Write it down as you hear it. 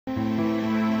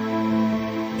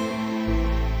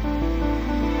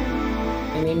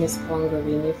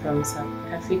name is from South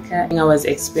Africa. I was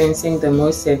experiencing the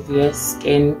most severe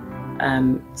skin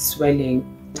swelling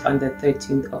on the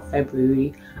 13th of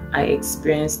February. I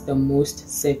experienced the most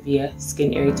severe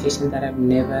skin irritation that I've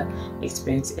never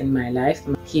experienced in my life.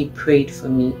 He prayed for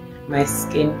me. My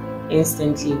skin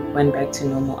instantly went back to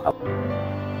normal.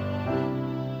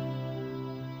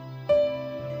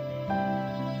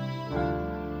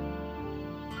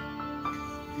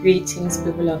 Greetings,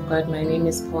 people of God. My name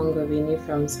is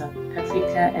from South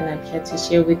Africa, and I'm here to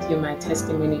share with you my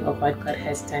testimony of what God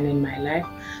has done in my life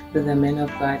with the man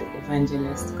of God,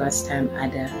 Evangelist, Godstime,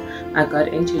 Adah. I got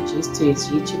introduced to his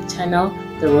YouTube channel,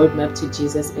 The Roadmap to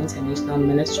Jesus International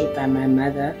Ministry, by my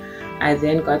mother. I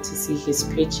then got to see his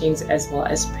preachings as well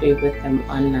as pray with them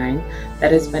online.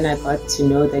 That is when I got to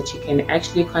know that you can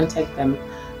actually contact them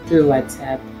through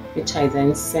WhatsApp, which I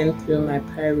then sent through my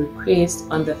prayer request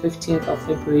on the 15th of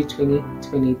February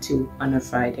 2022 on a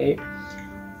Friday.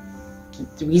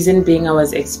 The reason being, I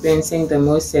was experiencing the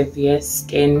most severe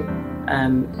skin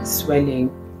swelling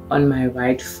on my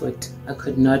right foot. I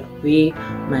could not wear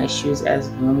my shoes as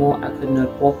normal. I could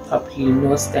not walk properly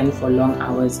nor stand for long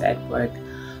hours at work.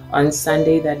 On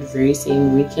Sunday, that very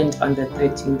same weekend, on the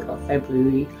 13th of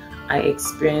February, I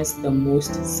experienced the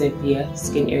most severe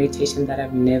skin irritation that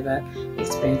I've never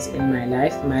experienced in my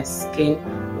life. My skin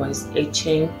was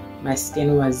itching, my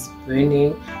skin was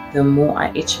burning. The more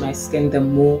I itched my skin, the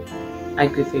more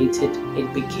aggravated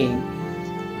it became.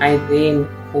 I then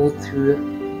called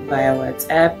through via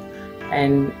WhatsApp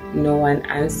and no one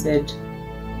answered.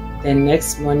 The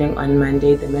next morning, on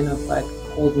Monday, the man of God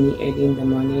called me early in the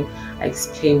morning. I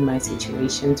explained my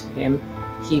situation to him.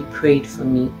 He prayed for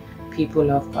me.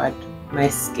 People of God, my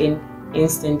skin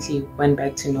instantly went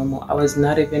back to normal. I was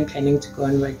not even planning to go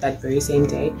and work that very same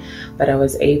day, but I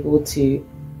was able to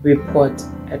report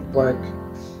at work.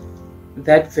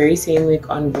 That very same week,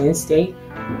 on Wednesday,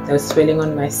 the swelling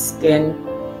on my skin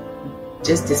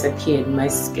just disappeared. My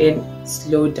skin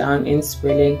slowed down in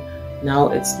swelling. Now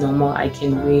it's normal. I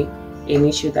can wear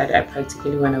any shoe that I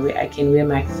practically want to wear. I can wear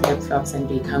my flip-flops and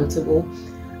be comfortable.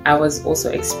 I was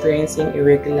also experiencing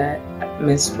irregular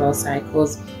menstrual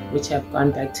cycles, which have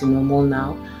gone back to normal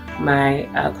now. My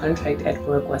contract at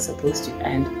work was supposed to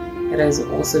end. It has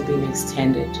also been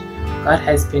extended. God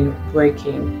has been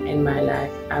working in my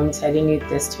life. I'm telling you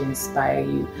this to inspire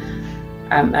you.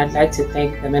 I'd like to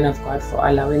thank the man of God for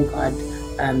allowing God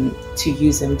to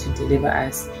use him to deliver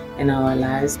us in our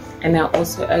lives. And I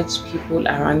also urge people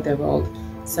around the world,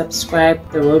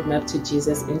 subscribe The Roadmap to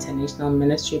Jesus International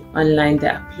Ministry online. They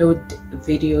upload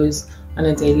videos on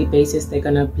a daily basis. They're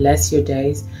gonna bless your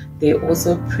days. They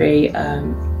also pray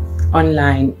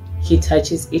online. He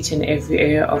touches each and every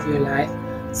area of your life.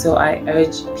 So I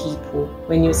urge people,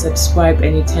 when you subscribe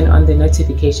and you turn on the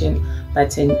notification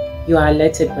button, you are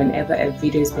alerted whenever a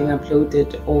video is being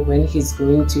uploaded or when he's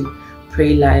going to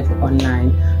pray live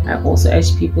online. I also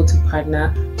urge people to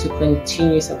partner to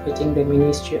continue supporting the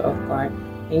ministry of God.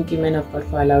 Thank you, man of God,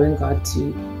 for allowing God to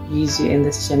use you in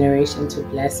this generation to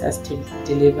bless us, to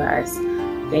deliver us.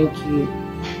 Thank you.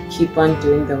 Keep on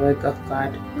doing the work of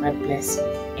God. God bless you.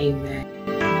 Amen.